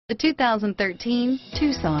The 2013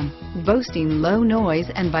 Tucson. Boasting low noise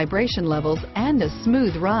and vibration levels and a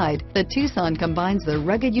smooth ride, the Tucson combines the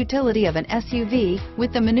rugged utility of an SUV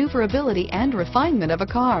with the maneuverability and refinement of a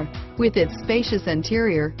car. With its spacious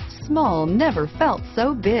interior, small never felt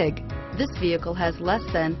so big. This vehicle has less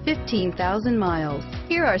than 15,000 miles.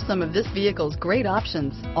 Here are some of this vehicle's great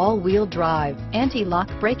options: all-wheel drive, anti-lock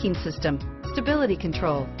braking system, stability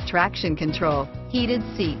control, traction control, heated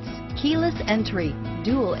seats, keyless entry,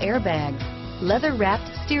 dual airbags, leather-wrapped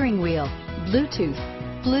steering wheel,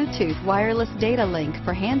 Bluetooth wireless data link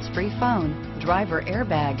for hands-free phone, driver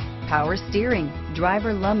airbag, power steering,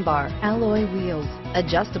 driver lumbar, alloy wheels,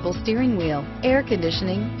 adjustable steering wheel, air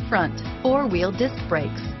conditioning, front, four-wheel disc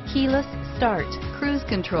brakes, keyless start, cruise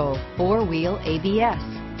control, four-wheel ABS.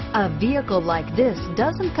 A vehicle like this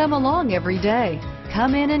doesn't come along every day.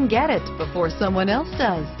 Come in and get it before someone else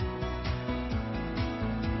does.